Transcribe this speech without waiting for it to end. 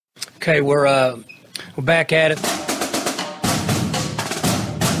Okay, we're back at it.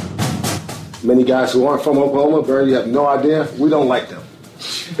 Many guys who aren't from Oklahoma, Barry, you have no idea. We don't like them.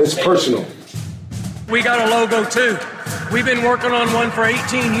 It's personal. We got a logo too. We've been working on one for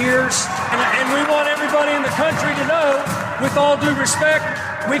 18 years, and we want everybody in the country to know, with all due respect,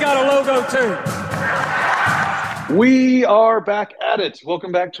 we got a logo too. We are back at it.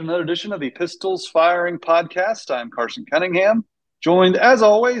 Welcome back to another edition of the Pistols Firing Podcast. I'm Carson Cunningham, joined as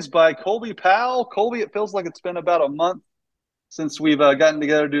always by Colby Powell. Colby, it feels like it's been about a month since we've gotten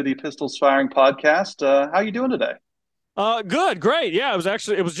together to do the Pistols Firing Podcast. How are you doing today? Good, great. Yeah,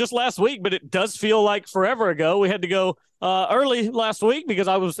 it was just last week, but it does feel like forever ago. We had to go early last week because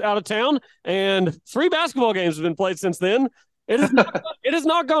I was out of town, and 3 basketball games have been played since then. It has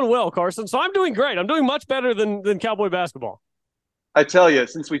not gone well, Carson. So I'm doing great. I'm doing much better than Cowboy basketball. I tell you,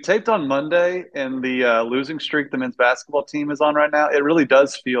 since we taped on Monday and the losing streak the men's basketball team is on right now, it really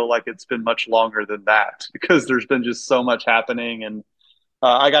does feel like it's been much longer than that because there's been just so much happening. And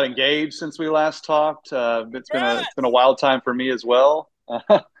I got engaged since we last talked. It's been a wild time for me as well.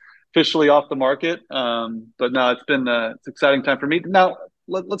 Officially off the market, but no, it's been an exciting time for me. Now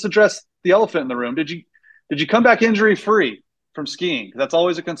let's address the elephant in the room. Did you come back injury free from skiing? That's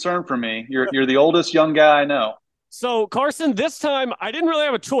always a concern for me. You're the oldest young guy I know. So, Carson, this time I didn't really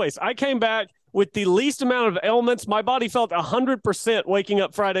have a choice. I came back with the least amount of ailments. My body felt 100% waking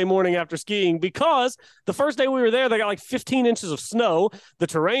up Friday morning after skiing because the first day we were there, they got like 15 inches of snow. The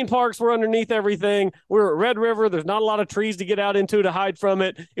terrain parks were underneath everything. We were at Red River. There's not a lot of trees to get out into to hide from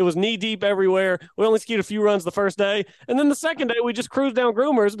it. It was knee deep everywhere. We only skied a few runs the first day. And then the second day, we just cruised down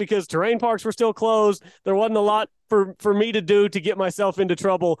Groomers because terrain parks were still closed. There wasn't a lot for me to do to get myself into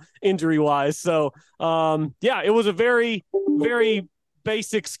trouble injury-wise. So, yeah, it was a very, very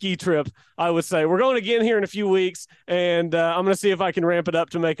basic ski trip, I would say. We're going again here in a few weeks, and I'm going to see if I can ramp it up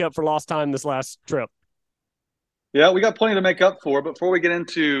to make up for lost time this last trip. Yeah, we got plenty to make up for. But before we get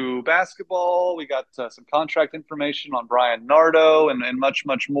into basketball, we got some contract information on Brian Nardo and much,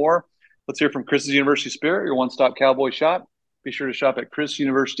 much more. Let's hear from Chris's University Spirit, your one-stop Cowboy shop. Be sure to shop at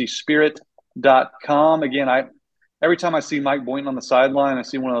chrisuniversityspirit.com. Again, every time I see Mike Boynton on the sideline, I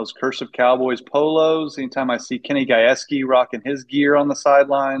see one of those Curse of Cowboys polos. Anytime I see Kenny Gajewski rocking his gear on the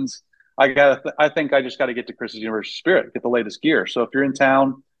sidelines, I think I just got to get to Chris's University Spirit, get the latest gear. So if you're in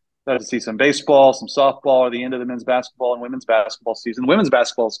town, got to see some baseball, some softball, or the end of the men's basketball and women's basketball season. Women's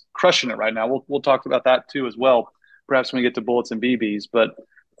basketball is crushing it right now. We'll talk about that too as well, perhaps when we get to Bullets and BBs. But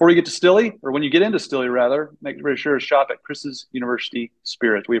before you get to Stilley, or when you get into Stilley rather, make sure to shop at Chris's University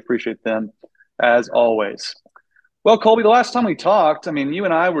Spirit. We appreciate them as always. Well, Colby, the last time we talked, I mean, you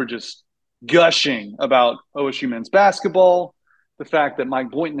and I were just gushing about OSU men's basketball, the fact that Mike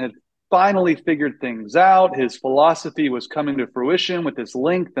Boynton had finally figured things out. His philosophy was coming to fruition with his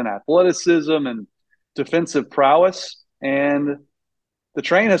length and athleticism and defensive prowess. And the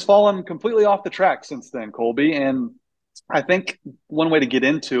train has fallen completely off the track since then, Colby. And I think one way to get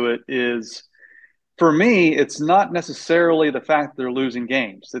into it is, for me, it's not necessarily the fact they're losing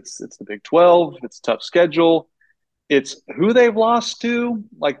games. It's the Big 12. It's a tough schedule. It's who they've lost to,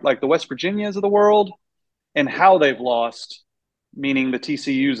 like the West Virginias of the world, and how they've lost, meaning the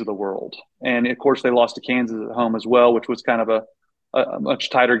TCUs of the world. And, of course, they lost to Kansas at home as well, which was kind of a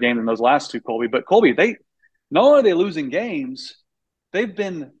much tighter game than those last two, Colby. But, Colby, not only are they losing games, they've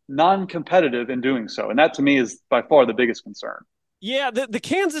been non-competitive in doing so. And that, to me, is by far the biggest concern. Yeah, the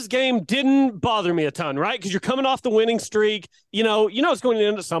Kansas game didn't bother me a ton, right? Because you're coming off the winning streak. You know it's going to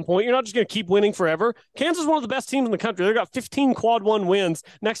end at some point. You're not just going to keep winning forever. Kansas is one of the best teams in the country. They've got 15 quad one wins.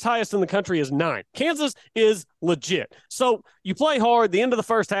 Next highest in the country is 9. Kansas is legit. So you play hard. The end of the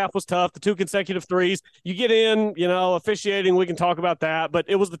first half was tough. The 2 consecutive threes. You get in, officiating. We can talk about that. But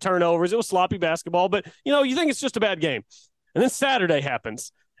it was the turnovers. It was sloppy basketball. But, you think it's just a bad game. And then Saturday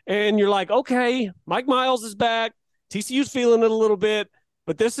happens. And you're like, okay, Mike Miles is back. TCU's feeling it a little bit,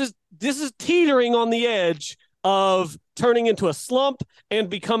 but this is teetering on the edge of turning into a slump and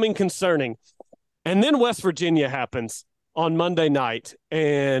becoming concerning. And then West Virginia happens on Monday night,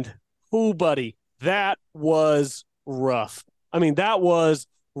 and buddy, that was rough. I mean, that was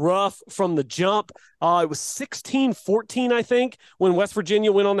rough from the jump. It was 16-14, I think, when West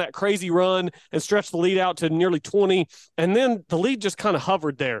Virginia went on that crazy run and stretched the lead out to nearly 20. And then the lead just kind of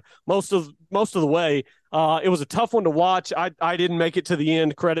hovered there most of the way. It was a tough one to watch. I didn't make it to the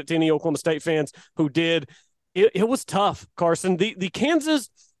end. Credit to any Oklahoma State fans who did. It was tough, Carson. The Kansas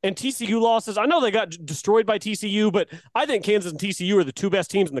and TCU losses, I know they got destroyed by TCU, but I think Kansas and TCU are the 2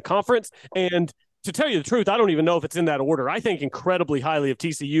 best teams in the conference. And to tell you the truth, I don't even know if it's in that order. I think incredibly highly of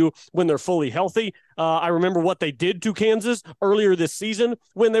TCU when they're fully healthy. I remember what they did to Kansas earlier this season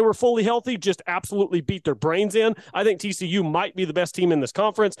when they were fully healthy, just absolutely beat their brains in. I think TCU might be the best team in this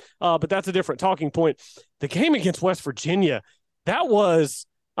conference, but that's a different talking point. The game against West Virginia, that was,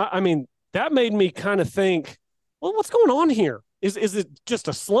 that made me kind of think, well, what's going on here? Is it just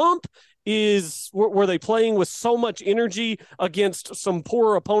a slump? Were they playing with so much energy against some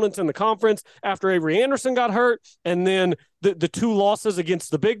poorer opponents in the conference after Avery Anderson got hurt? And then the two losses against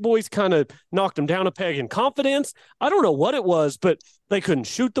the big boys kind of knocked them down a peg in confidence. I don't know what it was, but they couldn't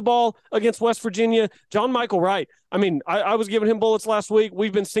shoot the ball against West Virginia. John Michael Wright, I was giving him bullets last week.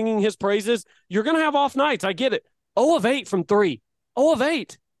 We've been singing his praises. You're going to have off nights. I get it. 0 of 8 from 3. 0 of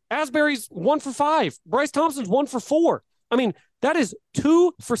 8. Asbury's 1 for 5. Bryce Thompson's 1 for 4. That is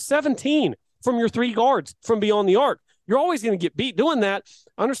 2 for 17 from your 3 guards from beyond the arc. You're always going to get beat doing that.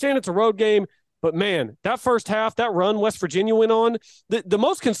 I understand it's a road game, but man, that first half, that run West Virginia went on, the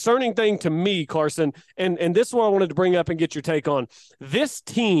most concerning thing to me, Carson, and this is what I wanted to bring up and get your take on. This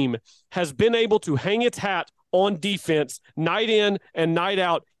team has been able to hang its hat on defense night in and night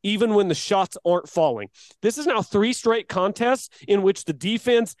out, even when the shots aren't falling. This is now 3 straight contests in which the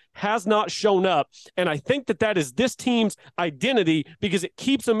defense has not shown up. And I think that is this team's identity because it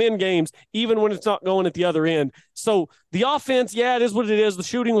keeps them in games, even when it's not going at the other end. So the offense, yeah, it is what it is. The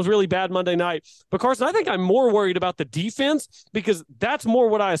shooting was really bad Monday night. But Carson, I think I'm more worried about the defense because that's more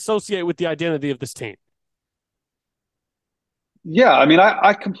what I associate with the identity of this team. Yeah,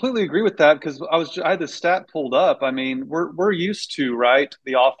 I completely agree with that because I had this stat pulled up. We're used to, right,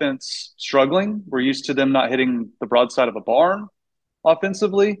 the offense struggling. We're used to them not hitting the broadside of a barn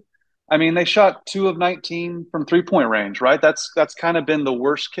offensively. They shot 2 of 19 from 3-point range, right? That's kind of been the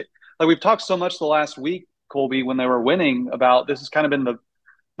worst. Like we've talked so much the last week, Colby, when they were winning about this has kind of been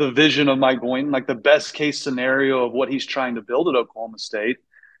the vision of Mike Boynton, like the best case scenario of what he's trying to build at Oklahoma State.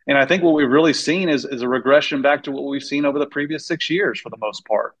 And I think what we've really seen is a regression back to what we've seen over the previous 6 years for the most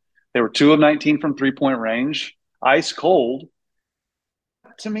part. They were 2 of 19 from 3-point range, ice cold.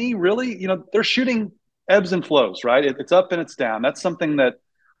 To me, really, they're shooting ebbs and flows, right? It's up and it's down. That's something that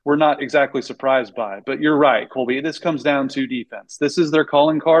we're not exactly surprised by. But you're right, Colby. This comes down to defense. This is their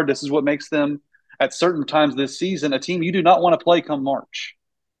calling card. This is what makes them, at certain times this season, a team you do not want to play come March.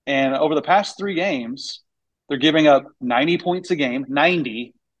 And over the past 3 games, they're giving up 90 points a game,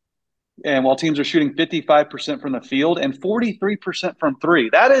 90. And while teams are shooting 55% from the field and 43% from 3,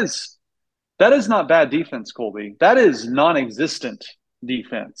 that is not bad defense, Colby. That is non-existent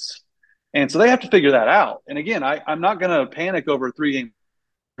defense. And so they have to figure that out. And again, I'm not going to panic over a 3-game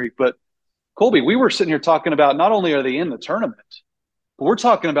streak, but Colby, we were sitting here talking about not only are they in the tournament, but we're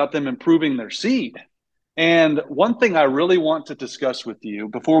talking about them improving their seed. And one thing I really want to discuss with you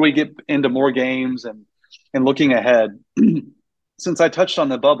before we get into more games and looking ahead, since I touched on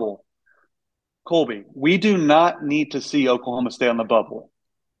the bubble, Colby, we do not need to see Oklahoma State on the bubble.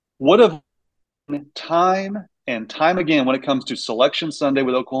 What have time and time again when it comes to Selection Sunday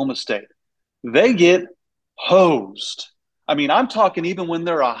with Oklahoma State? They get hosed. I'm talking even when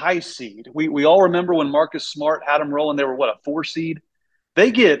they're a high seed. We all remember when Marcus Smart had them rolling. They were, a 4 seed? They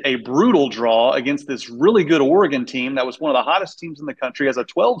get a brutal draw against this really good Oregon team that was one of the hottest teams in the country as a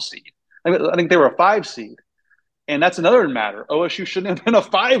 12 seed. I think they were a 5 seed. And that's another matter. OSU shouldn't have been a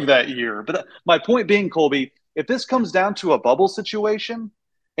 5 that year. But my point being, Colby, if this comes down to a bubble situation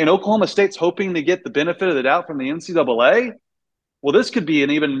and Oklahoma State's hoping to get the benefit of the doubt from the NCAA, well, this could be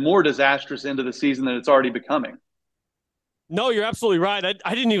an even more disastrous end of the season than it's already becoming. No, you're absolutely right.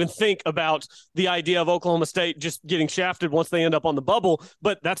 I didn't even think about the idea of Oklahoma State just getting shafted once they end up on the bubble,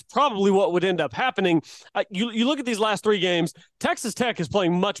 but that's probably what would end up happening. You look at these last 3 games, Texas Tech is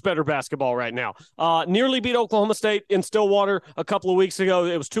playing much better basketball right now. Nearly beat Oklahoma State in Stillwater a couple of weeks ago.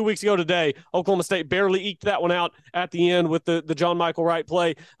 It was 2 weeks ago today. Oklahoma State barely eked that one out at the end with the John Michael Wright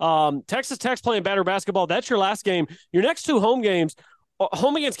play. Texas Tech's playing better basketball. That's your last game. Your next 2 home games,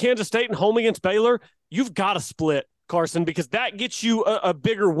 home against Kansas State and home against Baylor, you've got to split, Carson, because that gets you a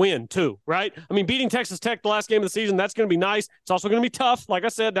bigger win too, right? Beating Texas Tech the last game of the season, that's going to be nice. It's also going to be tough. Like I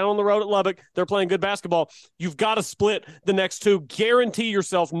said, down on the road at Lubbock, they're playing good basketball. You've got to split the next 2. Guarantee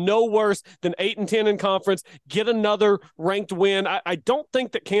yourself no worse than 8-10 in conference. Get another ranked win. I don't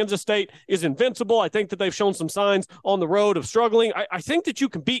think that Kansas State is invincible. I think that they've shown some signs on the road of struggling. I think that you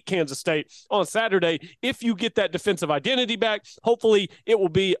can beat Kansas State on Saturday if you get that defensive identity back. Hopefully it will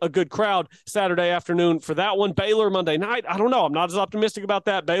be a good crowd Saturday afternoon for that one. Baylor Monday night, I don't know. I'm not as optimistic about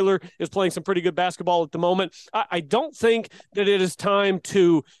that. Baylor is playing some pretty good basketball at the moment. I don't think that it is time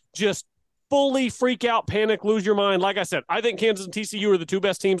to just fully freak out, panic, lose your mind. Like I said, I think Kansas and TCU are the 2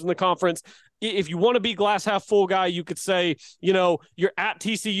 best teams in the conference. if you want to be glass half full guy, you could say, you're at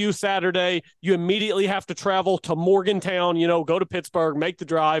TCU Saturday. You immediately have to travel to Morgantown, go to Pittsburgh, make the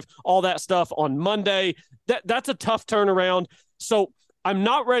drive, all that stuff on Monday. That's a tough turnaround. So I'm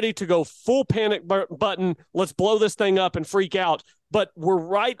not ready to go full panic button. Let's blow this thing up and freak out. But we're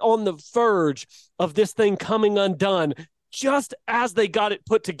right on the verge of this thing coming undone just as they got it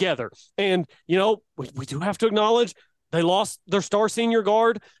put together. And, we do have to acknowledge they lost their star senior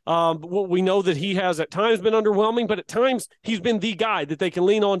guard. We know that he has at times been underwhelming, but at times he's been the guy that they can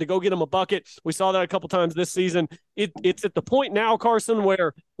lean on to go get him a bucket. We saw that a couple times this season. It's at the point now, Carson,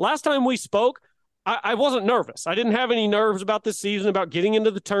 where last time we spoke, I wasn't nervous. I didn't have any nerves about this season, about getting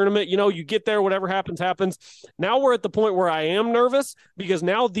into the tournament. You get there, whatever happens, happens. Now we're at the point where I am nervous because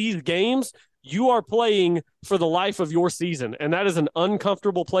now these games, you are playing for the life of your season, and that is an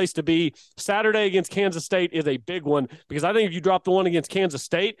uncomfortable place to be. Saturday against Kansas State is a big one because I think if you drop the one against Kansas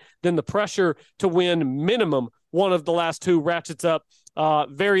State, then the pressure to win minimum one of the last two ratchets up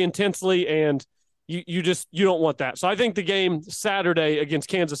very intensely, and you don't want that. So I think the game Saturday against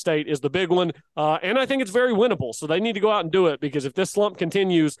Kansas State is the big one, and I think it's very winnable. So they need to go out and do it because if this slump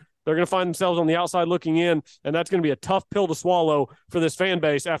continues, they're going to find themselves on the outside looking in, and that's going to be a tough pill to swallow for this fan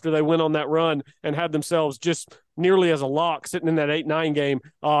base after they went on that run and had themselves just nearly as a lock sitting in that 8-9 game.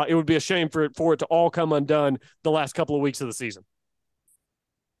 It would be a shame for it to all come undone the last couple of weeks of the season.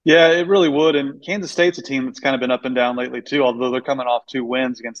 Yeah, it really would. And Kansas State's a team that's kind of been up and down lately too, although they're coming off 2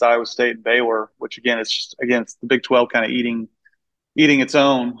 wins against Iowa State and Baylor, which again, it's the Big 12 kind of eating its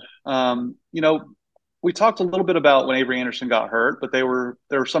own. We talked a little bit about when Avery Anderson got hurt, but they were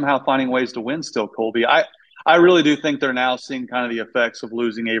somehow finding ways to win still, Colby. I really do think they're now seeing kind of the effects of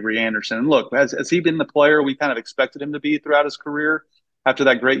losing Avery Anderson. And look, has he been the player we kind of expected him to be throughout his career after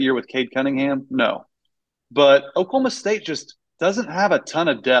that great year with Cade Cunningham? No. But Oklahoma State just doesn't have a ton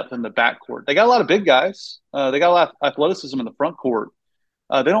of depth in the backcourt. They got a lot of big guys. They got a lot of athleticism in the front court.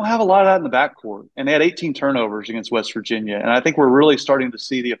 They don't have a lot of that in the backcourt. And they had 18 turnovers against West Virginia. And I think we're really starting to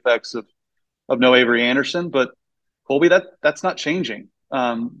see the effects of no Avery Anderson. But, Colby, that's not changing.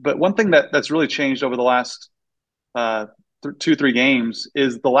 But one thing that's really changed over the last 2-3 games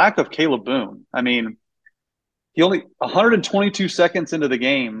is the lack of Caleb Boone. I mean, he only 122 seconds into the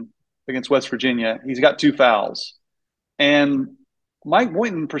game against West Virginia, he's got 2 fouls. And Mike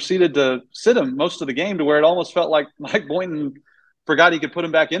Boynton proceeded to sit him most of the game to where it almost felt like Mike Boynton forgot he could put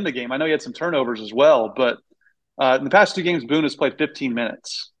him back in the game. I know he had some turnovers as well, but in the past 2 games, Boone has played 15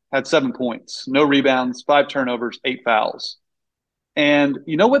 minutes, had 7 points, no rebounds, 5 turnovers, 8 fouls. And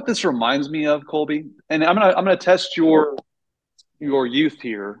you know what this reminds me of, Colby? And I'm gonna test your youth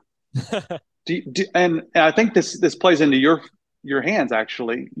here. And I think this plays into your hands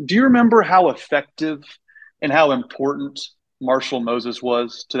actually. Do you remember how effective and how important Marshall Moses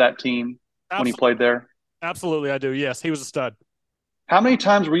was to that team when he played there? Absolutely, I do. Yes, he was a stud. How many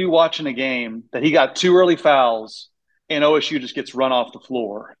times were you watching a game that he got 2 early fouls and OSU just gets run off the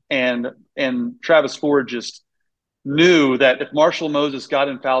floor? And Travis Ford just knew that if Marshall Moses got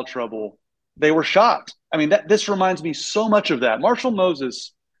in foul trouble, they were shot. I mean, this reminds me so much of that. Marshall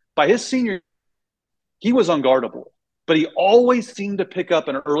Moses, by his senior, he was unguardable, but he always seemed to pick up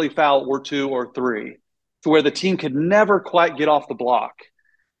an early foul or 2 or 3 to where the team could never quite get off the block.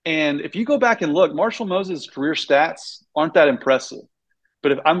 And if you go back and look, Marshall Moses' career stats aren't that impressive.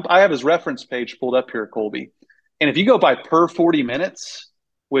 But I have his reference page pulled up here, Colby. And if you go by per 40 minutes,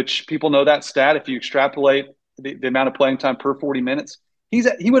 which people know that stat, if you extrapolate the amount of playing time per 40 minutes, he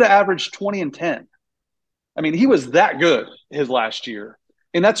would have averaged 20 and 10. I mean, he was that good his last year.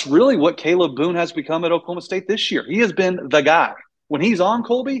 And that's really what Caleb Boone has become at Oklahoma State this year. He has been the guy. When he's on,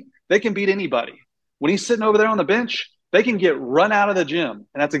 Colby, they can beat anybody. When he's sitting over there on the bench, they can get run out of the gym.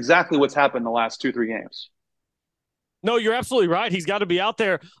 And that's exactly what's happened the last 2-3 games. No, you're absolutely right. He's got to be out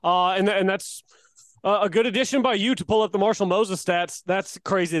there. And that's a good addition by you to pull up the Marshall Moses stats. That's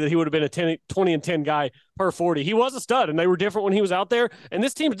crazy that he would have been a 20 and 10 guy per 40. He was a stud, and they were different when he was out there. And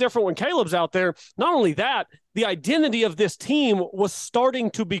this team's different when Caleb's out there. Not only that, the identity of this team was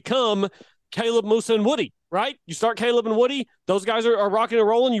starting to become Caleb, Musa, and Woody, right? You start Caleb and Woody, those guys are rocking and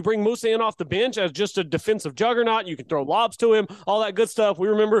rolling. You bring Musa in off the bench as just a defensive juggernaut. You can throw lobs to him, all that good stuff. We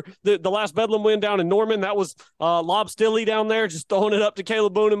remember the last Bedlam win down in Norman. That was Lob Stilley down there, just throwing it up to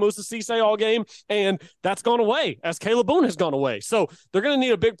Caleb Boone and Musa Cisse all game. And that's gone away as Caleb Boone has gone away. So they're going to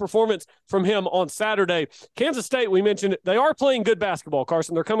need a big performance from him on Saturday. Kansas State, we mentioned, they are playing good basketball,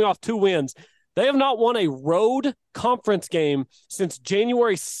 Carson. They're coming off 2 wins. They have not won a road conference game since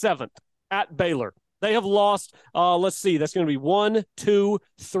January 7th. At Baylor. They have lost, let's see, that's going to be 1, 2,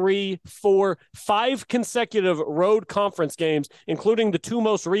 3, 4, 5 consecutive road conference games, including the 2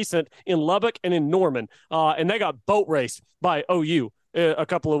 most recent in Lubbock and in Norman. And they got boat raced by OU a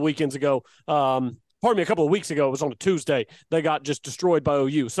couple of weekends ago. A couple of weeks ago. It was on a Tuesday. They got just destroyed by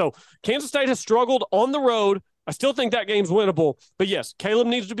OU. So Kansas State has struggled on the road. I still think that game's winnable. But yes, Caleb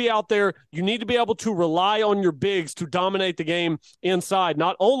needs to be out there. You need to be able to rely on your bigs to dominate the game inside,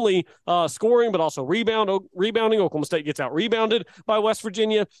 not only scoring, but also rebounding. Oklahoma State gets out rebounded by West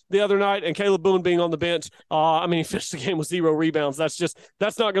Virginia the other night, and Caleb Boone being on the bench. He finished the game with 0 rebounds. That's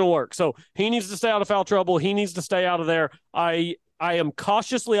not going to work. So he needs to stay out of foul trouble. He needs to stay out of there. I am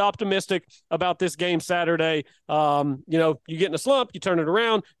cautiously optimistic about this game Saturday. You get in a slump, you turn it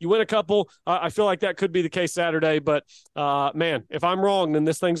around, you win a couple. I feel like that could be the case Saturday, but man, if I'm wrong, then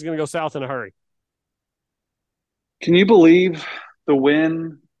this thing's going to go south in a hurry. Can you believe the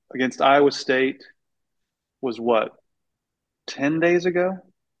win against Iowa State was 10 days ago?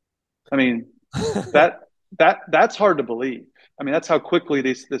 I mean, that's hard to believe. I mean, that's how quickly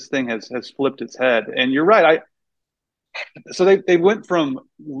this thing has flipped its head. And you're right. So they went from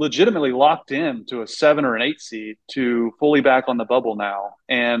legitimately locked in to a 7 or an 8 seed to fully back on the bubble now.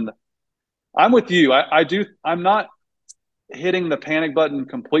 And I'm with you. I'm not hitting the panic button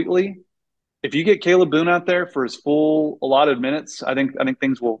completely. If you get Caleb Boone out there for his full allotted minutes, I think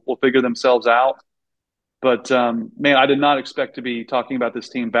things will figure themselves out. But man, I did not expect to be talking about this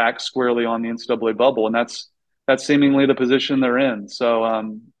team back squarely on the NCAA bubble, and that's seemingly the position they're in. So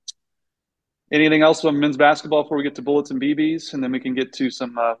anything else on men's basketball before we get to bullets and BBs, and then we can get to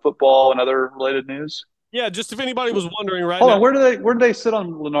some football and other related news? Yeah, just if anybody was wondering right Hold now. on, where do they sit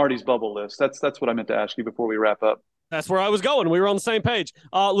on Lunardi's bubble list? That's what I meant to ask you before we wrap up. That's where I was going. We were on the same page.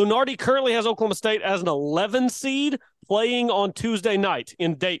 Lunardi currently has Oklahoma State as an 11 seed playing on Tuesday night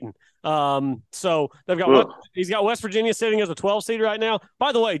in Dayton. So they've got he's got West Virginia sitting as a 12 seed right now.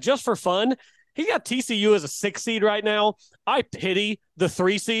 By the way, just for fun, he's got TCU as a 6 seed right now. I pity the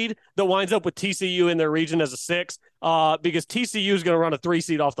 3 seed that winds up with TCU in their region as a 6, because TCU is going to run a 3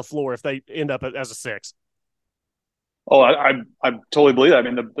 seed off the floor if they end up as a 6. Oh, I totally believe that. I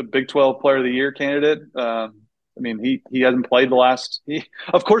mean, the Big 12 Player of the Year candidate. He hasn't played the last.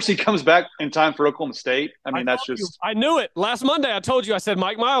 Of course, he comes back in time for Oklahoma State. I knew it. Last Monday, I told you. I said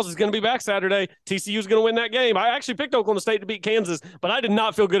Mike Miles is going to be back Saturday. TCU is going to win that game. I actually picked Oklahoma State to beat Kansas, but I did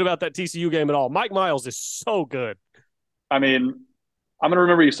not feel good about that TCU game at all. Mike Miles is so good. I mean, I'm going to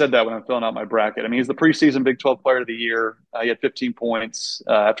remember you said that when I'm filling out my bracket. I mean, he's the preseason Big 12 Player of the Year. He had 15 points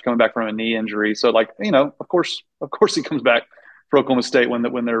after coming back from a knee injury. So, of course he comes back for Oklahoma State when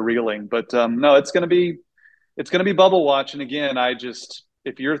they're reeling. But no, it's going to be bubble watch. And again,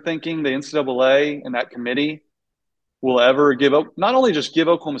 if you're thinking the NCAA and that committee will ever not only just give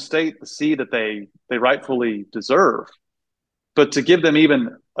Oklahoma State the seed that they rightfully deserve, but to give them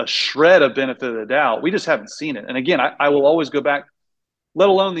even a shred of benefit of the doubt, we just haven't seen it. And again, I will always go back, let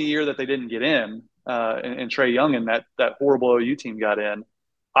alone the year that they didn't get in, and Trae Young and that horrible OU team got in.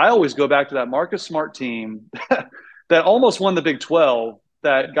 I always go back to that Marcus Smart team that almost won the Big 12,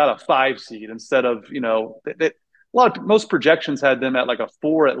 that got a 5 seed instead of, most projections had them at like a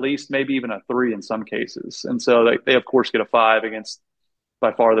 4 at least, maybe even a 3 in some cases. And so they of course get a 5 against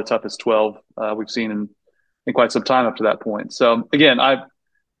by far the toughest 12 we've seen in quite some time up to that point. So again,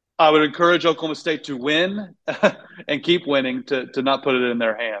 I would encourage Oklahoma State to win and keep winning, to not put it in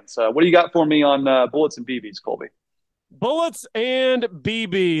their hands. What do you got for me on bullets and BBs, Colby? Bullets and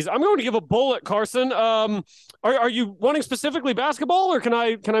BBs. I'm going to give a bullet, Carson. Are you wanting specifically basketball, or can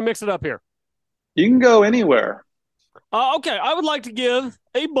I mix it up here? You can go anywhere. Okay, I would like to give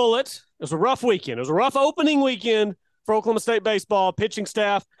a bullet. It was a rough weekend. It was a rough opening weekend for Oklahoma State baseball. Pitching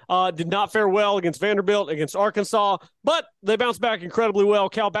staff did not fare well against Vanderbilt, against Arkansas, but they bounced back incredibly well.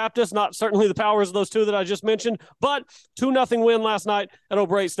 Cal Baptist, not certainly the powers of those two that I just mentioned, but 2-0 win last night at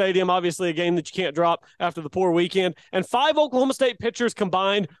O'Brate Stadium. Obviously a game that you can't drop after the poor weekend. And 5 Oklahoma State pitchers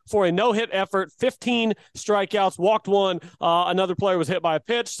combined for a no-hit effort, 15 strikeouts, walked 1. Another player was hit by a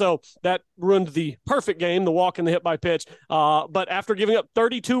pitch, so that ruined the perfect game, the walk and the hit by pitch. But after giving up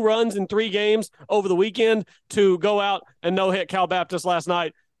 32 runs in 3 games over the weekend, to go out and no-hit Cal Baptist last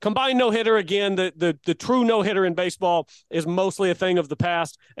night, combined no-hitter again. The true no-hitter in baseball is mostly a thing of the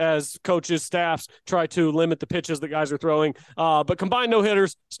past as coaches, staffs try to limit the pitches that guys are throwing. But combined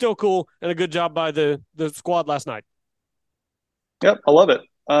no-hitters, still cool, and a good job by the squad last night. Yep, I love it.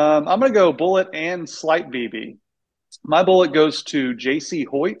 I'm going to go bullet and slight BB. My bullet goes to J.C.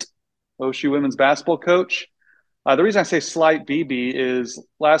 Hoyt, OSU women's basketball coach. The reason I say slight BB is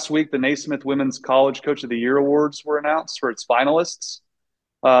last week the Naismith Women's College Coach of the Year Awards were announced for its finalists.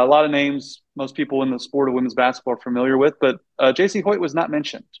 A lot of names most people in the sport of women's basketball are familiar with, but JC Hoyt was not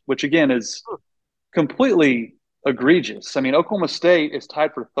mentioned, which again is completely egregious. I mean, Oklahoma State is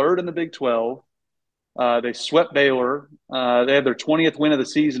tied for third in the Big 12. They swept Baylor. They had their 20th win of the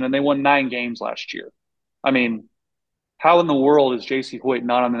season, and they won 9 games last year. I mean, how in the world is JC Hoyt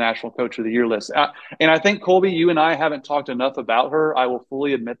not on the National Coach of the Year list? And I think, Colby, you and I haven't talked enough about her. I will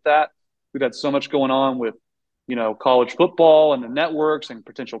fully admit that. We've had so much going on with, college football and the networks and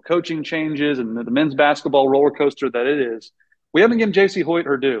potential coaching changes and the men's basketball roller coaster that it is. We haven't given JC Hoyt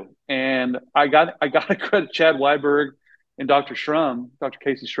her due. And I got to credit Chad Weiberg and Dr.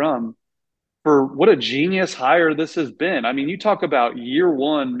 Casey Schrum, for what a genius hire this has been. I mean, you talk about year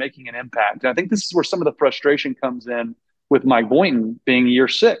one making an impact. And I think this is where some of the frustration comes in with Mike Boynton being year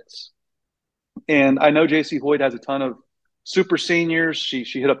 6. And I know JC Hoyt has a ton of super seniors. She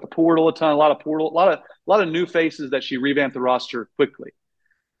hit up the portal a ton, a lot of new faces that she revamped the roster quickly.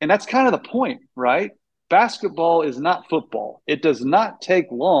 And that's kind of the point, right? Basketball is not football. It does not take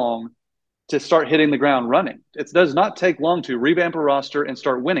long to start hitting the ground running. It does not take long to revamp a roster and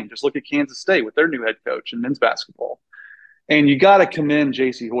start winning. Just look at Kansas State with their new head coach in men's basketball. And you got to commend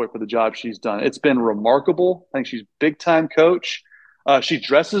JC Hoyt for the job she's done. It's been remarkable. I think she's a big-time coach. She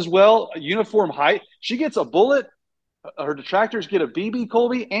dresses well, uniform height. She gets a bullet. Her detractors get a BB,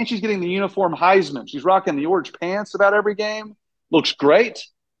 Colby, and she's getting the uniform Heisman. She's rocking the orange pants about every game. Looks great.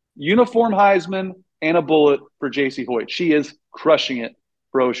 Uniform Heisman and a bullet for JC Hoyt. She is crushing it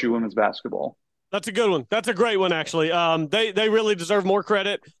for OSU women's basketball. That's a good one. That's a great one, actually. They really deserve more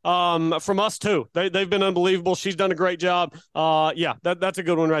credit from us, too. They've been unbelievable. She's done a great job. That's a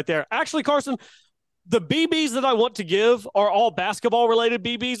good one right there. Actually, Carson, the BBs that I want to give are all basketball-related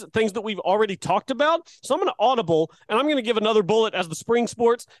BBs, things that we've already talked about. So I'm going to audible, and I'm going to give another bullet as the spring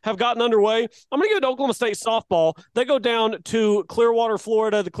sports have gotten underway. I'm going to give it to Oklahoma State softball. They go down to Clearwater,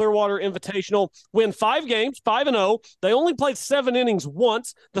 Florida, the Clearwater Invitational, win 5 games, 5-0. They only played 7 innings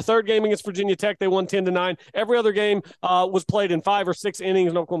once. The third game against Virginia Tech, they won 10-9. Every other game was played in 5 or 6 innings,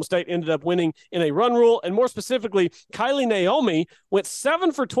 and Oklahoma State ended up winning in a run rule. And more specifically, Kylie Naomi went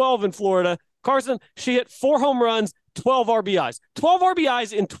 7 for 12 in Florida. Carson, she hit 4 home runs, 12 RBIs. 12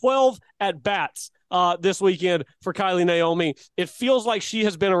 RBIs in 12 at-bats this weekend for Kylie Naomi. It feels like she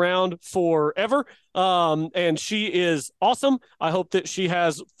has been around forever, and she is awesome. I hope that she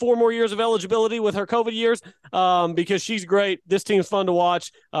has 4 more years of eligibility with her COVID years because she's great. This team's fun to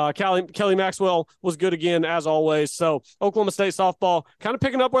watch. Kelly Maxwell was good again, as always. So Oklahoma State softball kind of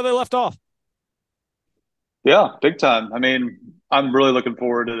picking up where they left off. Yeah, big time. I mean, I'm really looking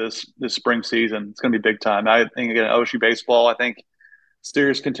forward to this spring season. It's going to be big time. I think, again, OSU baseball, I think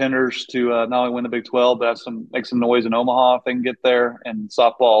serious contenders to not only win the Big 12, but make some noise in Omaha if they can get there. And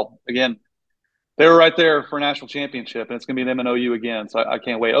softball, again, they were right there for a national championship, and it's going to be them and OU again. So I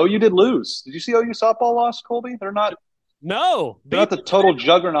can't wait. OU did lose. Did you see OU softball lost, Colby? They're not – No. They're not the total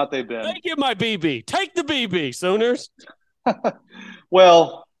juggernaut they've been. Take it, my BB. Take the BB, Sooners.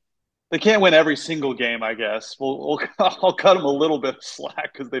 Well – they can't win every single game, I guess. I'll cut them a little bit of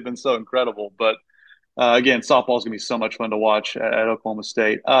slack because they've been so incredible. But, again, softball is going to be so much fun to watch at Oklahoma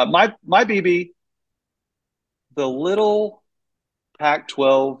State. My BB, the little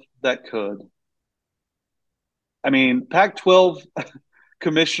Pac-12 that could. I mean, Pac-12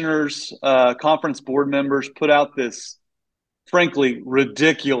 commissioners, conference board members put out this, frankly,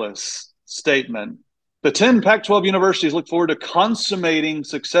 ridiculous statement. The 10 Pac-12 universities look forward to consummating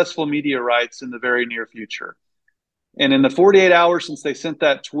successful media rights in the very near future. And in the 48 hours since they sent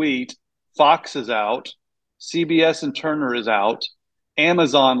that tweet, Fox is out, CBS and Turner is out,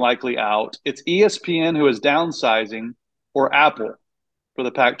 Amazon likely out. It's ESPN who is downsizing, or Apple for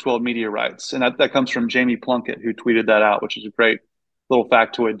the Pac-12 media rights. And that comes from Jamie Plunkett, who tweeted that out, which is a great little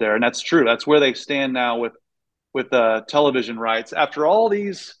factoid there. And that's true. That's where they stand now with television rights. After all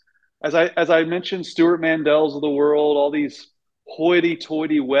these – As I mentioned, Stuart Mandel's of the world, all these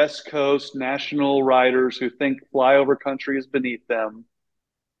hoity-toity West Coast national writers who think flyover country is beneath them.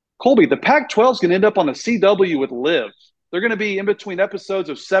 Colby, the Pac-12 is going to end up on the CW with Liv. They're going to be in between episodes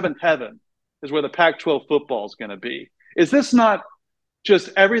of Seventh Heaven is where the Pac-12 football is going to be. Is this not just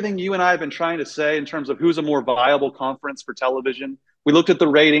everything you and I have been trying to say in terms of who's a more viable conference for television? We looked at the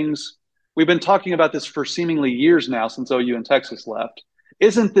ratings. We've been talking about this for seemingly years now since OU and Texas left.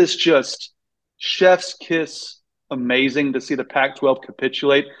 Isn't this just chef's kiss amazing to see the Pac-12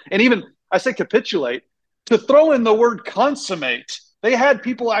 capitulate? And even, I say capitulate, to throw in the word consummate. They had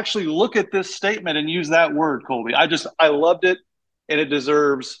people actually look at this statement and use that word, Colby. I loved it, and it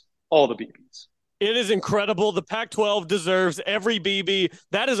deserves all the BBs. It is incredible. The Pac-12 deserves every BB.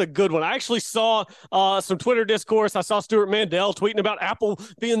 That is a good one. I actually saw some Twitter discourse. I saw Stuart Mandel tweeting about Apple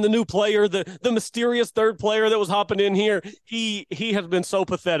being the new player, the mysterious third player that was hopping in here. He has been so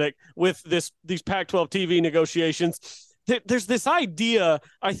pathetic with these Pac-12 TV negotiations. There's this idea,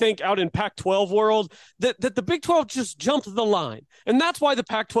 I think, out in Pac-12 world that the Big 12 just jumped the line. And that's why the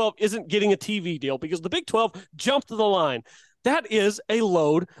Pac-12 isn't getting a TV deal, because the Big 12 jumped the line. That is a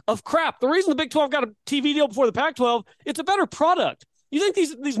load of crap. The reason the Big 12 got a TV deal before the Pac-12, it's a better product. You think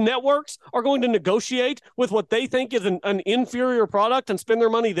these networks are going to negotiate with what they think is an inferior product and spend their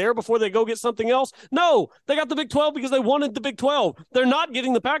money there before they go get something else? No, they got the Big 12 because they wanted the Big 12. They're not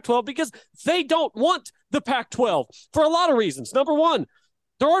getting the Pac-12 because they don't want the Pac-12 for a lot of reasons. Number one,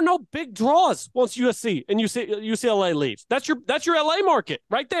 there are no big draws once USC and UCLA leaves. That's your LA market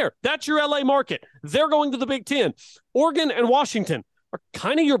right there. That's your LA market. They're going to the Big Ten. Oregon and Washington are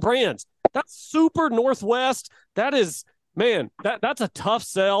kind of your brands. That's super Northwest. That is, man, that's a tough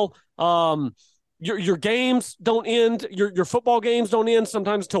sell. Your games don't end. Your football games don't end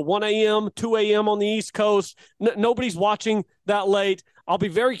sometimes till 1 a.m., 2 a.m. on the East Coast. Nobody's watching that late. I'll be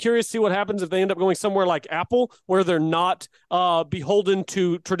very curious to see what happens if they end up going somewhere like Apple, where they're not beholden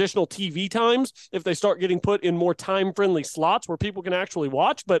to traditional TV times, if they start getting put in more time-friendly slots where people can actually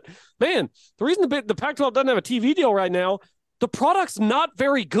watch. But, man, the reason the Pac-12 doesn't have a TV deal right now, the product's not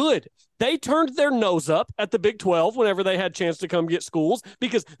very good. They turned their nose up at the Big 12 whenever they had a chance to come get schools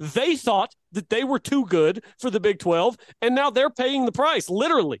because they thought that they were too good for the Big 12, and now they're paying the price.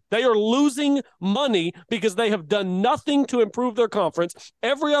 Literally, they are losing money because they have done nothing to improve their conference.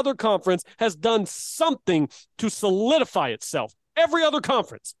 Every other conference has done something to solidify itself. Every other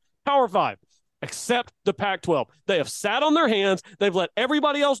conference, Power 5, except the Pac-12. They have sat on their hands. They've let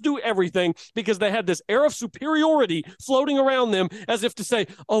everybody else do everything because they had this air of superiority floating around them as if to say,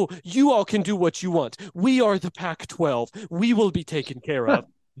 oh, you all can do what you want. We are the Pac-12. We will be taken care of.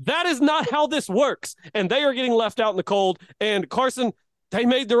 That is not how this works. And they are getting left out in the cold. And Carson, they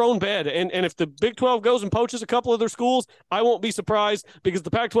made their own bed. And if the Big 12 goes and poaches a couple of their schools, I won't be surprised because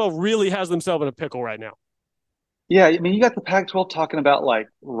the Pac-12 really has themselves in a pickle right now. Yeah, I mean, you got the Pac-12 talking about like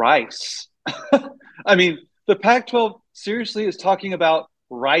Rice. I mean, the Pac-12 seriously is talking about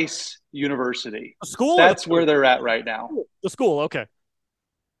Rice University. A school? That's where they're at right now. The school, okay.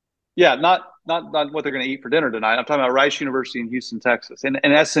 Yeah, not what they're going to eat for dinner tonight. I'm talking about Rice University in Houston, Texas, and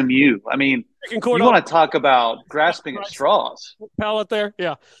SMU. I mean, you want to talk about grasping at straws. Palette there,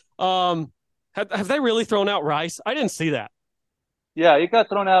 yeah. Have they really thrown out Rice? I didn't see that. Yeah, it got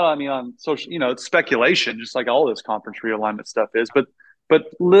thrown out. I mean, on social, it's speculation, just like all this conference realignment stuff is. But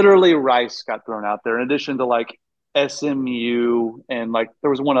literally, Rice got thrown out there. In addition to like SMU and like there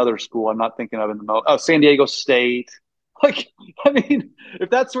was one other school I'm not thinking of in the moment. Oh, San Diego State. Like, I mean, if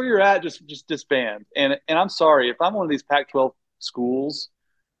that's where you're at, just disband. And I'm sorry, if I'm one of these Pac-12 schools,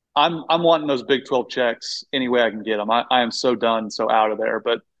 I'm wanting those Big 12 checks any way I can get them. I am so done, so out of there.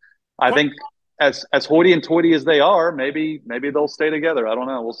 But I think as hoity-toity as they are, maybe they'll stay together. I don't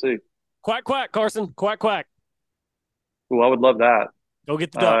know. We'll see. Quack, quack, Carson. Quack, quack. Ooh, I would love that. Go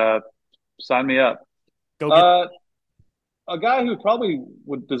get the dub. Sign me up. Go get a guy who probably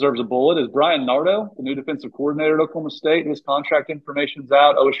deserves a bullet is Brian Nardo, the new defensive coordinator at Oklahoma State. His contract information's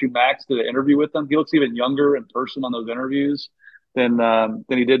out. OSU Max did an interview with him. He looks even younger in person on those interviews than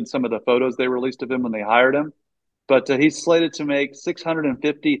he did in some of the photos they released of him when they hired him. But he's slated to make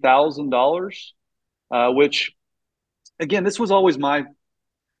 $650,000, which, again, this was always my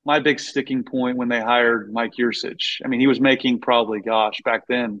big sticking point when they hired Mike Yurcich. I mean, he was making probably, back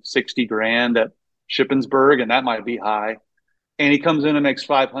then, $60,000 at Shippensburg, and that might be high. And he comes in and makes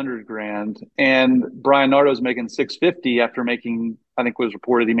 $500,000. And Brian Nardo's making $650,000 after making, I think it was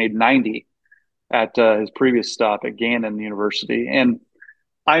reported he made $90,000 at his previous stop at Gannon University. And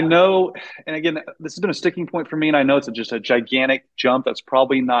I know, and again, this has been a sticking point for me, and I know it's just a gigantic jump that's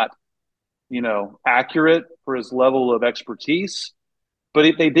probably not, accurate for his level of expertise.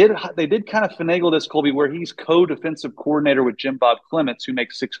 But they did kind of finagle this, Colby, where he's co-defensive coordinator with Jim Bob Clements, who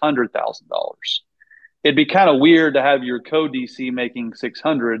makes $600,000. It'd be kind of weird to have your co-DC making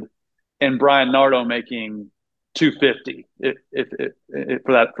 $600,000 and Brian Nardo making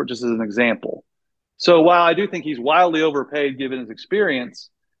 $250,000, for just as an example. So while I do think he's wildly overpaid given his experience,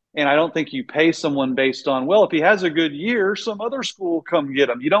 and I don't think you pay someone based on, well, if he has a good year, some other school will come get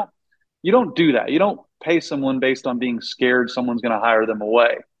him. You don't do that. You don't pay someone based on being scared someone's going to hire them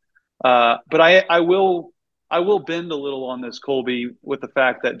away. But I will bend a little on this, Colby, with the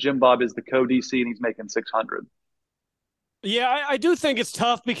fact that Jim Bob is the co-DC and he's making $600,000. Yeah, I do think it's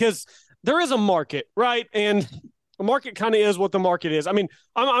tough because there is a market, right? And The market kind of is what the market is. I mean,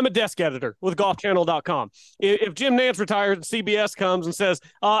 I'm a desk editor with golfchannel.com. If Jim Nantz retires and CBS comes and says,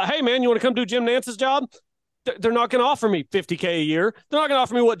 hey, man, you want to come do Jim Nantz's job? They're not going to offer me $50K a year. They're not going to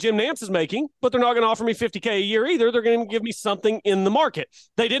offer me what Jim Nantz is making, but they're not going to offer me $50K a year either. They're going to give me something in the market.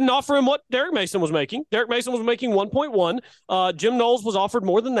 They didn't offer him what Derek Mason was making. Derek Mason was making 1.1. Jim Knowles was offered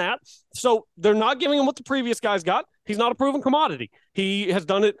more than that. So they're not giving him what the previous guys got. He's not a proven commodity. He has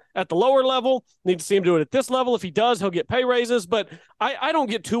done it at the lower level. Need to see him do it at this level. If he does, he'll get pay raises. But I don't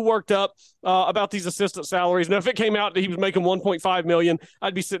get too worked up about these assistant salaries. Now, if it came out that he was making $1.5 million,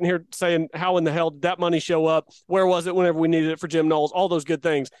 I'd be sitting here saying, how in the hell did that money show up? Where was it whenever we needed it for Jim Knowles? All those good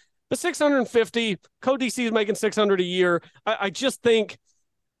things. The 650, Co-DC is making 600 a year. I just think,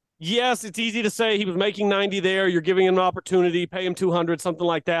 yes, it's easy to say he was making 90 there. You're giving him an opportunity, pay him 200, something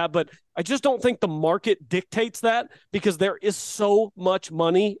like that. But I just don't think the market dictates that, because there is so much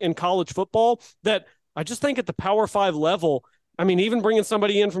money in college football that I just think at the Power 5 level, I mean, even bringing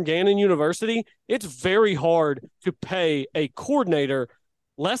somebody in from Gannon University, it's very hard to pay a coordinator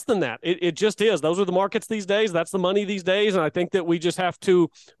less than that. It just is. Those are the markets these days. That's the money these days. And I think that we just have to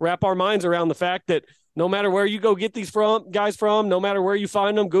wrap our minds around the fact that no matter where you go get these guys from, no matter where you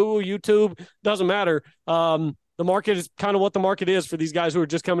find them, Google, YouTube, doesn't matter. The market is kind of what the market is for these guys who are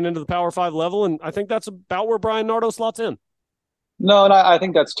just coming into the Power 5 level. And I think that's about where Brian Nardo slots in. No, and I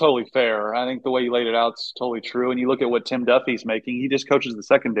think that's totally fair. I think the way you laid it out is totally true. And you look at what Tim Duffy's making. He just coaches the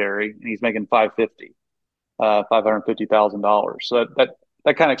secondary, and he's making $550,000. So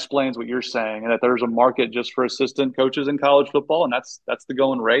that kind of explains what you're saying, and that there's a market just for assistant coaches in college football, and that's the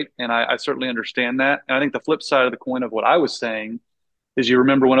going rate. And I certainly understand that. And I think the flip side of the coin of what I was saying is, you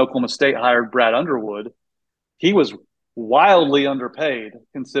remember when Oklahoma State hired Brad Underwood, he was wildly underpaid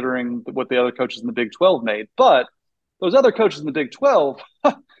considering what the other coaches in the Big 12 made. But those other coaches in the Big 12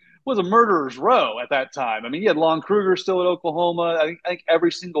 was a murderer's row at that time. I mean, you had Lon Kruger still at Oklahoma. I think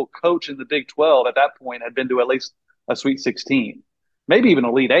every single coach in the Big 12 at that point had been to at least a Sweet 16. Maybe even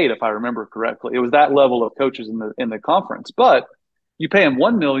Elite Eight, if I remember correctly. It was that level of coaches in the conference. But you pay him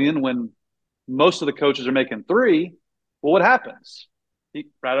 $1 million when most of the coaches are making $3 million. Well, what happens?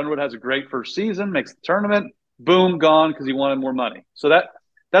 Brad Underwood has a great first season, makes the tournament, boom, gone because he wanted more money. So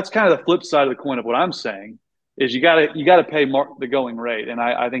that's kind of the flip side of the coin of what I'm saying is you got to pay the going rate, and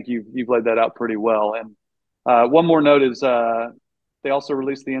I think you've laid that out pretty well. And one more note is they also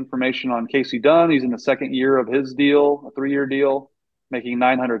released the information on Casey Dunn. He's in the second year of his deal, a 3-year deal, making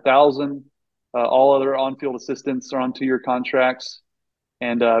 $900,000. All other on-field assistants are on 2-year contracts.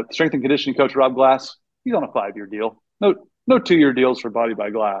 And strength and conditioning coach Rob Glass, he's on a 5-year deal. No 2-year deals for Body by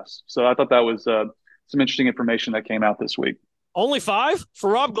Glass. So I thought that was some interesting information that came out this week. Only 5 for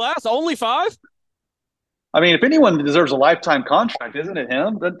Rob Glass? Only 5? I mean, if anyone deserves a lifetime contract, isn't it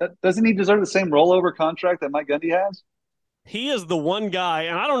him? Doesn't he deserve the same rollover contract that Mike Gundy has? He is the one guy,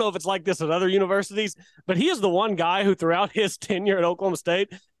 and I don't know if it's like this at other universities, but he is the one guy who throughout his tenure at Oklahoma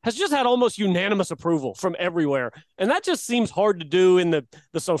State has just had almost unanimous approval from everywhere. And that just seems hard to do in the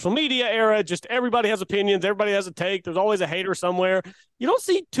social media era. Just everybody has opinions. Everybody has a take. There's always a hater somewhere. You don't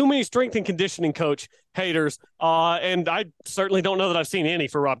see too many strength and conditioning coach haters. And I certainly don't know that I've seen any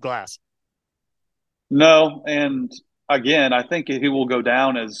for Rob Glass. No. And again, I think he will go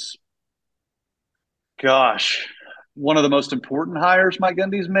down as, one of the most important hires Mike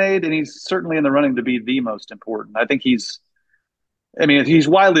Gundy's made, and he's certainly in the running to be the most important. I think he's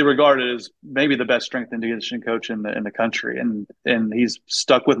widely regarded as maybe the best strength and conditioning coach in the country, and he's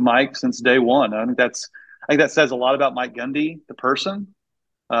stuck with Mike since day one. I think that says a lot about Mike Gundy, the person,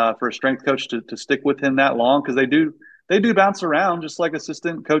 for a strength coach to stick with him that long, because they do bounce around just like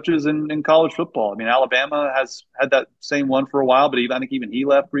assistant coaches in college football. I mean, Alabama has had that same one for a while, but I think even he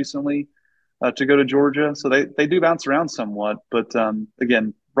left recently to go to Georgia. So they do bounce around somewhat. But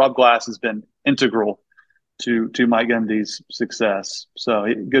again, Rob Glass has been integral to Mike Gundy's success. So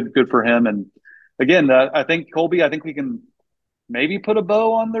good for him. And again, I think, Colby, we can maybe put a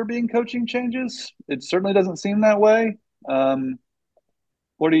bow on there being coaching changes. It certainly doesn't seem that way. I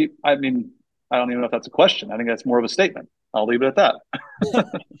don't even know if that's a question. I think that's more of a statement. I'll leave it at that.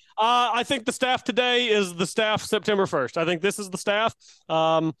 I think the staff today is the staff September 1st. I think this is the staff.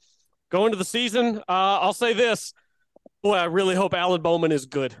 Going to the season, I'll say this. Boy, I really hope Alan Bowman is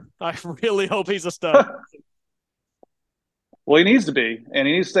good. I really hope he's a stud. Well, he needs to be, and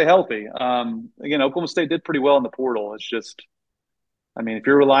he needs to stay healthy. Again, Oklahoma State did pretty well in the portal. It's just, if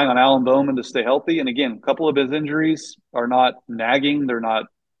you're relying on Alan Bowman to stay healthy, and again, a couple of his injuries are not nagging. They're not,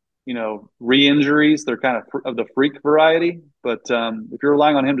 re-injuries. They're kind of the freak variety. But if you're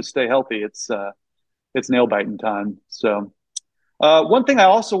relying on him to stay healthy, it's nail-biting time. So one thing I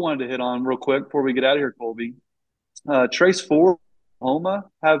also wanted to hit on real quick before we get out of here, Colby, Trace Ford, Oklahoma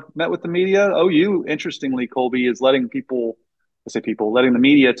have met with the media. OU, interestingly, Colby is letting letting the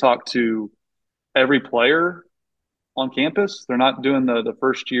media talk to every player on campus. They're not doing the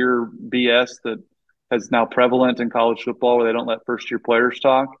first year BS that is now prevalent in college football, where they don't let first year players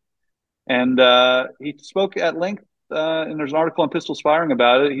talk. And he spoke at length, and there's an article on Pistols Firing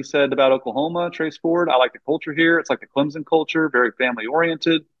about it. He said about Oklahoma, Trace Ford, I like the culture here. It's like the Clemson culture, very family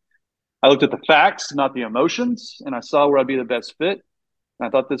oriented. I looked at the facts, not the emotions, and I saw where I'd be the best fit. And I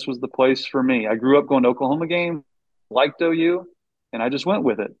thought this was the place for me. I grew up going to Oklahoma games, liked OU, and I just went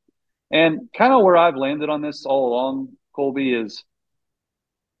with it. And kind of where I've landed on this all along, Colby, is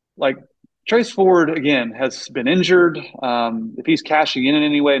like Trace Ford, again, has been injured. If he's cashing in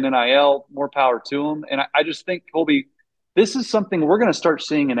any way in NIL, more power to him. And I just think, Colby, this is something we're going to start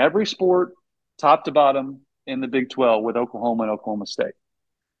seeing in every sport, top to bottom, in the Big 12 with Oklahoma and Oklahoma State.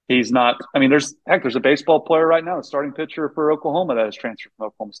 He's not, I mean, there's a baseball player right now, a starting pitcher for Oklahoma that has transferred from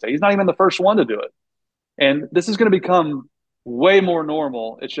Oklahoma State. He's not even the first one to do it. And this is going to become way more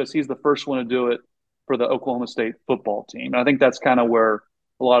normal. It's just he's the first one to do it for the Oklahoma State football team. And I think that's kind of where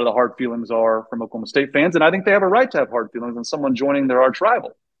a lot of the hard feelings are from Oklahoma State fans. And I think they have a right to have hard feelings on someone joining their arch rival.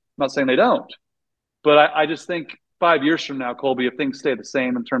 I'm not saying they don't. But I just think 5 years from now, Colby, if things stay the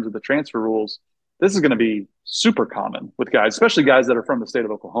same in terms of the transfer rules, this is going to be super common with guys, especially guys that are from the state of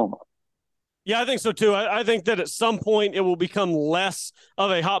Oklahoma. Yeah, I think so too. I think that at some point it will become less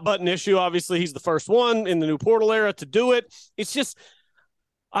of a hot button issue. Obviously, he's the first one in the new portal era to do it. It's just,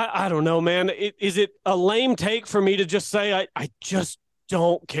 I don't know, man. Is it a lame take for me to just say I just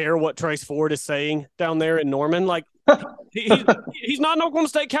don't care what Trace Ford is saying down there in Norman? Like, he's not an Oklahoma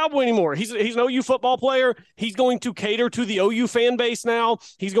State Cowboy anymore. He's an OU football player. He's going to cater to the OU fan base now.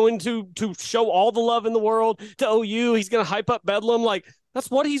 He's going to show all the love in the world to OU. He's going to hype up Bedlam. Like, that's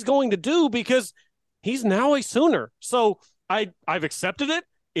what he's going to do because he's now a Sooner. So I've accepted it.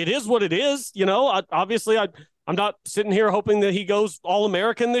 It is what it is. You know, I'm not sitting here hoping that he goes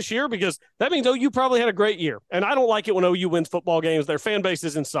All-American this year because that means OU probably had a great year. And I don't like it when OU wins football games. Their fan base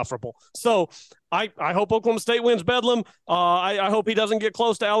is insufferable. So I hope Oklahoma State wins Bedlam. I hope he doesn't get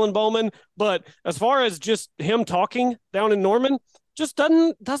close to Alan Bowman. But as far as just him talking down in Norman, just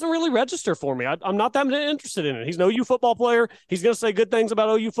doesn't really register for me. I'm not that interested in it. He's an OU football player. He's going to say good things about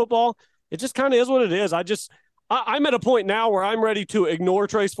OU football. It just kind of is what it is. I'm at a point now where I'm ready to ignore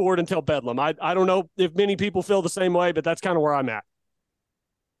Trace Ford until Bedlam. I don't know if many people feel the same way, but that's kind of where I'm at.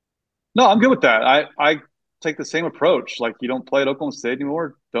 No, I'm good with that. I take the same approach. Like, you don't play at Oklahoma State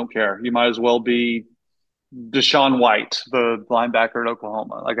anymore, don't care. You might as well be Deshaun White, the linebacker at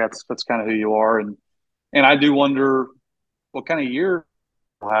Oklahoma. Like, that's kind of who you are. And I do wonder what kind of year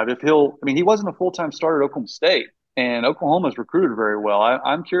he'll have. He wasn't a full-time starter at Oklahoma State, and Oklahoma's recruited very well.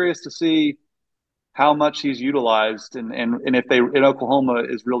 I'm curious to see how much he's utilized and if Oklahoma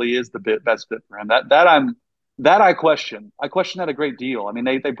really is the best fit for him. I question. I question that a great deal. I mean,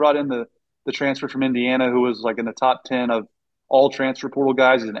 they brought in the transfer from Indiana who was like in the top 10 of all transfer portal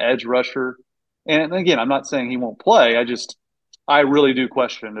guys. He's an edge rusher. And again, I'm not saying he won't play. I really do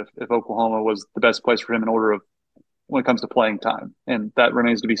question if Oklahoma was the best place for him when it comes to playing time. And that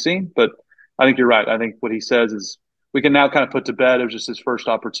remains to be seen. But I think you're right. I think what he says is we can now kind of put to bed. It was just his first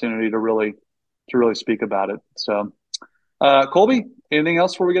opportunity to really speak about it. So, Colby, anything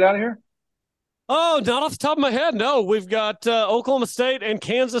else before we get out of here? Oh, not off the top of my head. No, we've got Oklahoma State and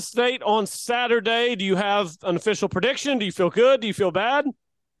Kansas State on Saturday. Do you have an official prediction? Do you feel good? Do you feel bad?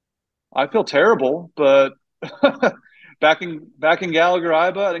 I feel terrible, but backing Gallagher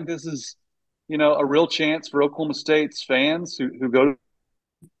Iba, I think this is, a real chance for Oklahoma State's fans who go.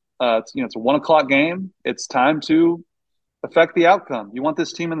 It's a 1:00 game. It's time to affect the outcome. You want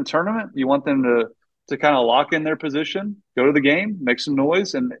this team in the tournament. You want them to kind of lock in their position, go to the game, make some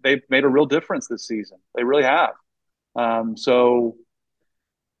noise, and they've made a real difference this season. They really have. So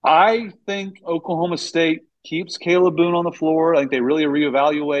I think Oklahoma State keeps Caleb Boone on the floor. I think they really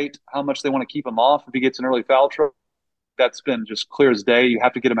reevaluate how much they want to keep him off if he gets an early foul trouble. That's been just clear as day. You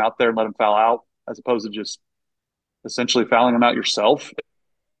have to get him out there and let him foul out as opposed to just essentially fouling him out yourself.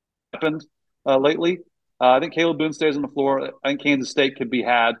 Happened lately. I think Caleb Boone stays on the floor. I think Kansas State could be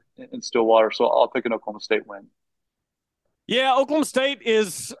had in Stillwater, so I'll pick an Oklahoma State win. Yeah, Oklahoma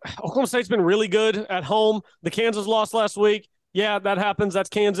State's been really good at home. The Kansas loss last week. Yeah, that happens. That's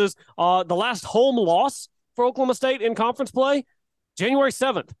Kansas. The last home loss for Oklahoma State in conference play, January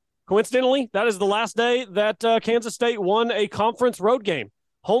 7th. Coincidentally, that is the last day that Kansas State won a conference road game.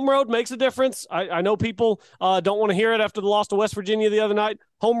 home road makes a difference. I know people don't want to hear it after the loss to West Virginia the other night.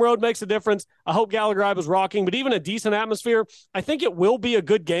 Home road makes a difference. I hope Gallagher was rocking, but even a decent atmosphere, I think it will be a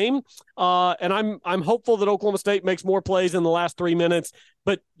good game. And I'm hopeful that Oklahoma State makes more plays in the last 3 minutes,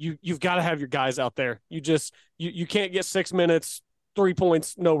 but you've got to have your guys out there. You can't get 6 minutes, 3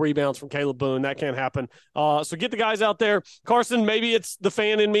 points, no rebounds from Caleb Boone. That can't happen. So get the guys out there. Carson, maybe it's the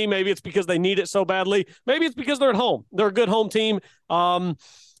fan in me. Maybe it's because they need it so badly. Maybe it's because they're at home. They're a good home team.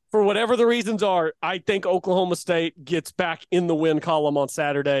 For whatever the reasons are, I think Oklahoma State gets back in the win column on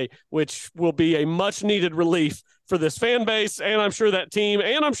Saturday, which will be a much-needed relief for this fan base, and I'm sure that team,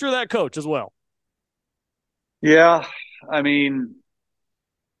 and I'm sure that coach as well. Yeah, I mean,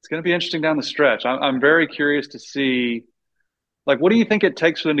 it's going to be interesting down the stretch. I'm very curious to see, like, what do you think it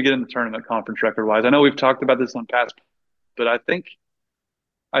takes for them to get in the tournament conference record-wise? I know we've talked about this on past, but I think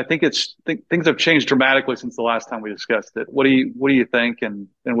things have changed dramatically since the last time we discussed it. What do you think, and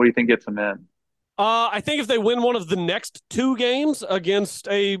what do you think gets them in? I think if they win one of the next 2 games against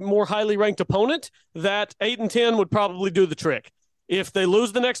a more highly ranked opponent, that 8-10 would probably do the trick. If they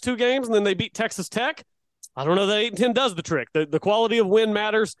lose the next 2 games and then they beat Texas Tech, I don't know that 8-10 does the trick. The quality of win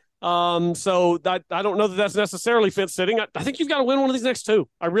matters. So I don't know that that's necessarily fence sitting. I think you've got to win one of these next 2.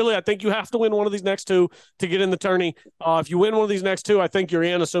 I think you have to win one of these next 2 to get in the tourney. If you win one of these next 2, I think you're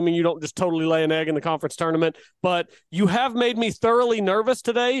in, assuming you don't just totally lay an egg in the conference tournament. But you have made me thoroughly nervous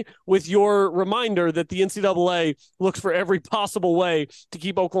today with your reminder that the NCAA looks for every possible way to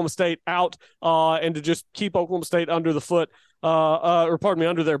keep Oklahoma State out and to just keep Oklahoma State under the foot,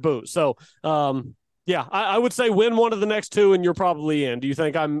 under their boot. So, yeah, I would say win one of the next 2 and you're probably in. Do you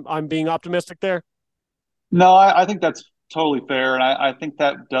think I'm being optimistic there? No, I think that's totally fair, and I think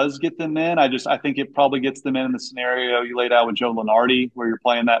that does get them in. I think it probably gets them in the scenario you laid out with Joe Lunardi, where you're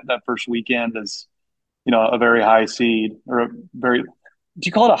playing that first weekend as, a very high seed or a very. Do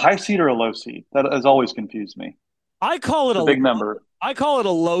you call it a high seed or a low seed? That has always confused me. I call it a big number. I call it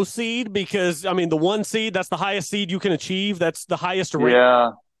a low seed because the 1 seed, that's the highest seed you can achieve. That's the highest rate.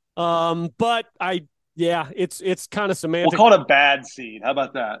 Yeah. But it's kind of semantic. We'll call it a bad seed. How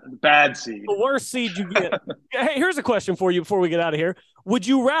about that? Bad seed. The worst seed you get. Hey, here's a question for you before we get out of here. Would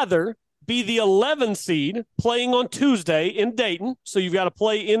you rather be the 11 seed playing on Tuesday in Dayton, so you've got to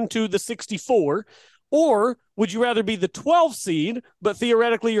play into the 64, or would you rather be the 12 seed, but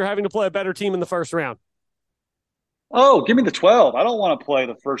theoretically you're having to play a better team in the first round? Oh, give me the 12. I don't want to play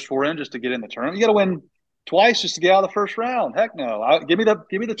the first 4 in just to get in the tournament. You got to win twice just to get out of the first round. Heck no. Give me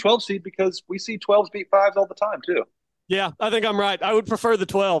the 12 seed, because we see 12s beat 5s all the time too. Yeah, I think I'm right. I would prefer the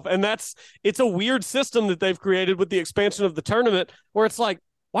 12. And it's a weird system that they've created with the expansion of the tournament, where it's like,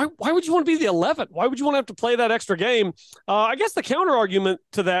 why would you want to be the 11? Why would you want to have to play that extra game? I guess the counter argument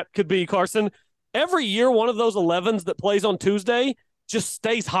to that could be, Carson, every year one of those 11s that plays on Tuesday just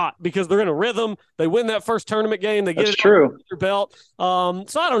stays hot because they're in a rhythm. They win that first tournament game. They get That's true. under their belt.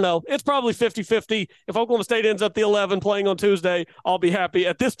 So I don't know. It's probably 50-50. If Oklahoma State ends up the 11 playing on Tuesday, I'll be happy.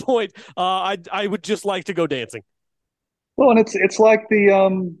 At this point, I would just like to go dancing. Well, and it's like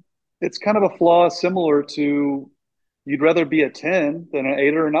it's kind of a flaw similar to, you'd rather be a 10 than an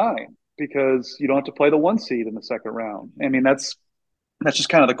 8 or a 9 because you don't have to play the 1 seed in the second round. I mean, that's just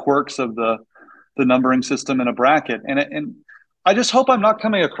kind of the quirks of the numbering system in a bracket. And I just hope I'm not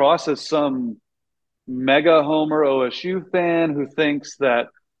coming across as some mega homer OSU fan who thinks that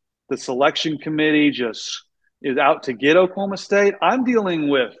the selection committee just is out to get Oklahoma State. I'm dealing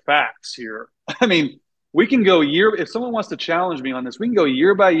with facts here. I mean, we can go if someone wants to challenge me on this, we can go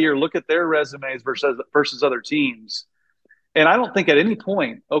year by year, look at their resumes versus other teams. And I don't think at any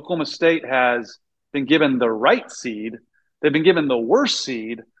point Oklahoma State has been given the right seed. They've been given the worst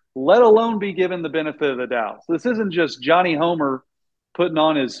seed, let alone be given the benefit of the doubt. So this isn't just Johnny Homer putting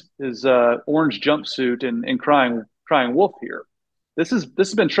on his orange jumpsuit and crying wolf here. This has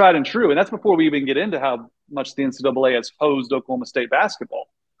been tried and true, and that's before we even get into how much the NCAA has hosed Oklahoma State basketball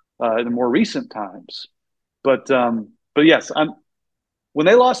in more recent times. But yes, when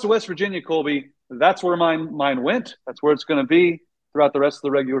they lost to West Virginia, Colby, that's where mine went. That's where it's going to be throughout the rest of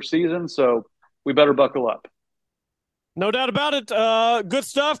the regular season. So we better buckle up. No doubt about it. Good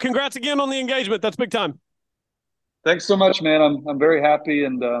stuff. Congrats again on the engagement. That's big time. Thanks so much, man. I'm very happy,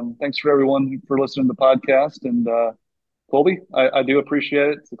 and thanks for everyone for listening to the podcast. And Colby, I do appreciate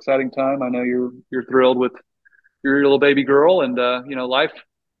it. It's an exciting time. I know you're thrilled with your little baby girl, and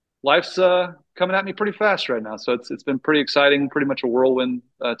life's coming at me pretty fast right now. So it's been pretty exciting, pretty much a whirlwind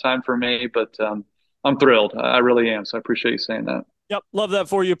time for me. But I'm thrilled. I really am. So I appreciate you saying that. Yep, love that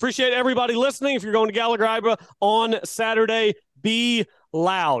for you. Appreciate everybody listening. If you're going to Gallagher on Saturday, be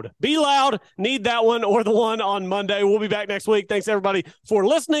loud. Be loud. Need that one or the one on Monday. We'll be back next week. Thanks, everybody, for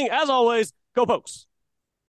listening. As always, go Pokes.